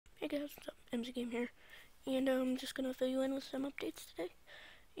Hey guys, what's up? MZ Game here, and I'm just gonna fill you in with some updates today.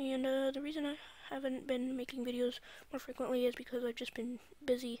 And the reason I haven't been making videos more frequently is because I've just been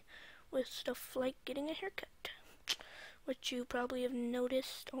busy with stuff like getting a haircut, which you probably have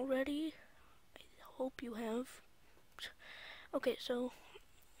noticed already. I hope you have. Okay, so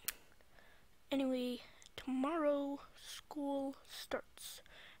anyway, tomorrow school starts.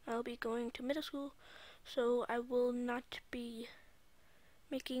 I'll be going to middle school, so I will not be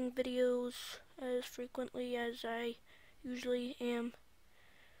making videos as frequently as I usually am.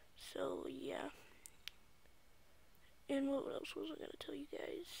 So yeah. And what else was I gonna tell you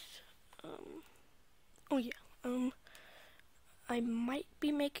guys? Oh yeah. I might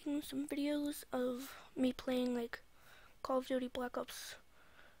be making some videos of me playing like Call of Duty Black Ops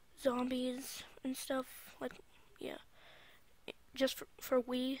Zombies and stuff. Like, yeah. Just for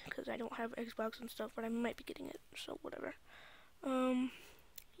Wii, because I don't have Xbox and stuff, but I might be getting it, so whatever.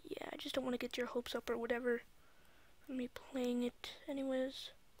 Yeah, I just don't want to get your hopes up or whatever for me playing it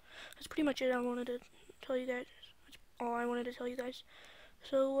anyways. That's pretty much it I wanted to tell you guys. That's all I wanted to tell you guys.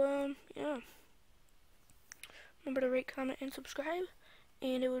 So, yeah. Remember to rate, comment, and subscribe.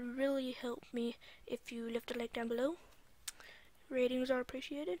 And it would really help me if you left a like down below. Ratings are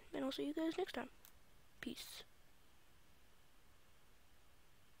appreciated. And I'll see you guys next time. Peace.